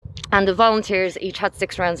And the volunteers each had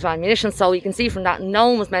 6 rounds of ammunition. So you can see from that, no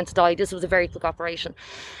one was meant to die. This was a very quick operation.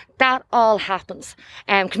 That all happens.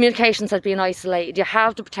 Communications had been isolated. You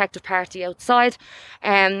have the protective party outside.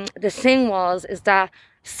 The thing is that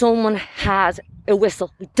someone had a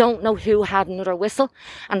whistle. We don't know who had another whistle.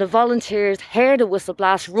 And the volunteers heard a whistle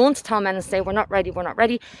blast, run to Tom Ennis and say, we're not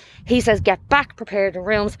ready. He says, get back, prepare the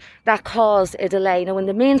rooms. That caused a delay. Now, in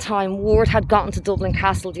the meantime, word had gotten to Dublin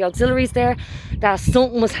Castle, the auxiliaries there, that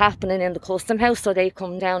something was happening in the Custom House, so they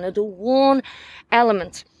come down. Now, the one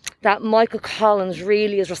element that Mícheál Collins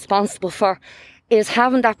really is responsible for is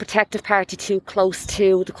having that protective party too close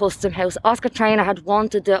to the Custom House. Oscar Traynor had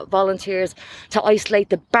wanted the volunteers to isolate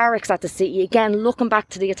the barracks at the city. Again, looking back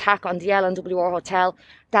to the attack on the LNWR Hotel,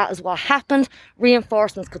 that is what happened.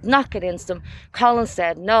 Reinforcements could not get into them. Collins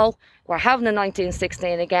said, no, we're having a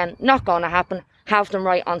 1916 again, not going to happen. Have them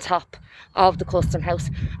right on top of the Custom House.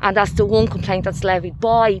 And that's the one complaint that's levied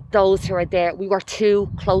by those who are there. We were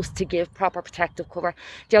too close to give proper protective cover.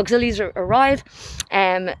 The auxiliaries arrived.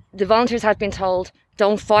 The volunteers had been told,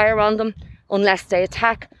 don't fire on them unless they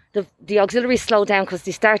attack. The auxiliaries slowed down because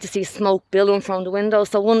they start to see smoke billowing from the window.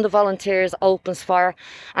 So one of the volunteers opens fire,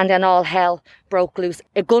 and then all hell broke loose.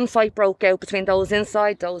 A gunfight broke out between those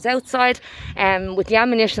inside, those outside. With the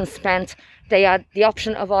ammunition spent, they had the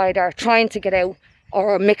option of either trying to get out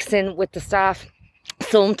or mixing with the staff.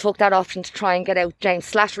 Some took that option to try and get out. James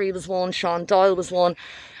Slattery was one, Sean Doyle was one.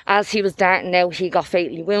 As he was darting out, he got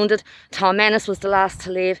fatally wounded. Tom Ennis was the last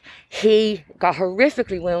to leave. He got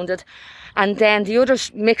horrifically wounded. And then the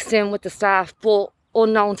others mixed in with the staff, but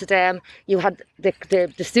unknown to them, you had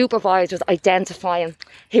the supervisors identifying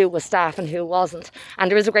who was staff and who wasn't. And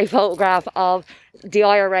there is a great photograph of the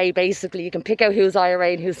IRA. Basically, you can pick out who's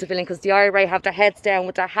IRA and who's civilian, because the IRA have their heads down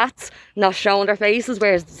with their hats, not showing their faces,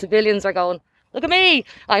 whereas the civilians are going, look at me,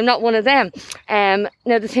 I'm not one of them. Now,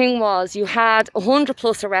 the thing was, you had 100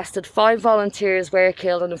 plus arrested, 5 volunteers were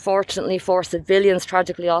killed, and unfortunately 4 civilians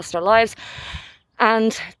tragically lost their lives.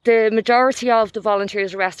 And the majority of the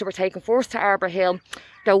volunteers arrested were taken first to Arbor Hill.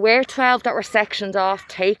 There were 12 that were sectioned off,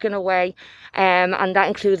 taken away, and that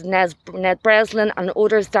included Ned Breslin and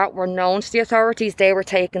others that were known to the authorities. They were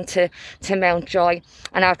taken to Mountjoy.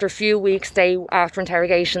 And after a few weeks, after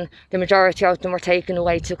interrogation, the majority of them were taken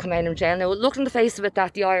away to Kilmainham Jail. Now, it looked in the face of it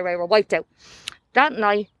that the IRA were wiped out. That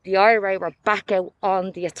night, the IRA were back out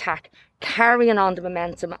on the attack, carrying on the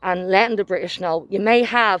momentum and letting the British know, you may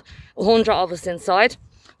have 100 of us inside,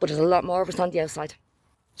 but there's a lot more of us on the outside.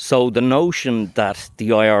 So the notion that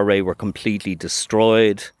the IRA were completely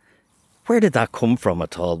destroyed, where did that come from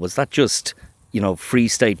at all? Was that just, Free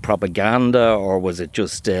State propaganda, or was it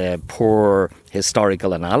just poor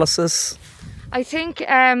historical analysis? I think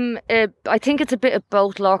it's a bit of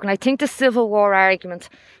both, Lorcan. I think the Civil War argument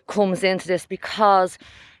comes into this because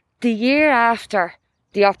the year after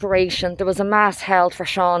the operation, there was a mass held for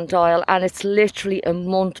Sean Doyle, and it's literally a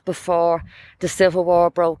month before the Civil War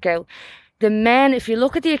broke out. The men, if you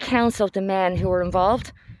look at the accounts of the men who were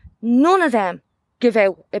involved, none of them give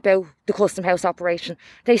out about the Custom House operation.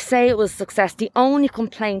 They say it was a success. The only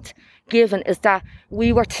complaint given is that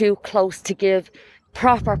we were too close to give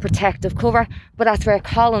proper protective cover, but that's where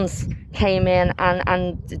Collins came in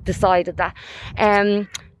and decided that.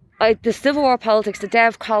 The Civil War politics, the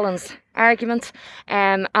Dev Collins argument,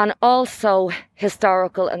 and also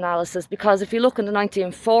historical analysis, because if you look in the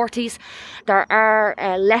 1940s, there are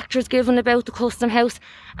lectures given about the Custom House,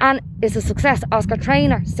 and it's a success. Oscar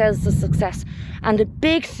Traynor says it's a success. And the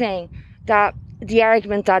big thing that the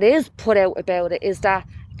argument that is put out about it is that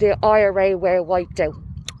the IRA were wiped out.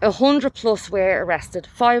 100 plus were arrested.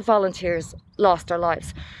 5 volunteers lost their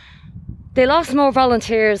lives. They lost more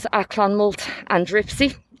volunteers at Clonmult and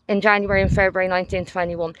Dripsey in January and February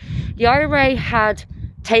 1921. The IRA had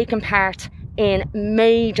taken part in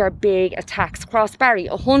major big attacks across Barry.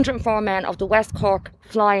 104 men of the West Cork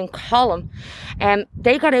Flying Column,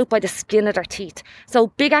 they got out by the skin of their teeth. So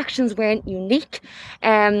big actions weren't unique.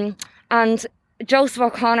 And Joseph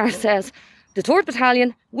O'Connor says, the 3rd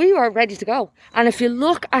Battalion, we were ready to go. And if you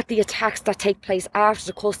look at the attacks that take place after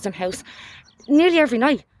the Custom House, nearly every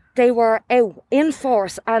night they were out in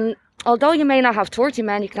force. And although you may not have 30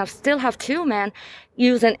 men, you can still have 2 men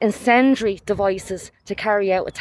using incendiary devices to carry out attacks.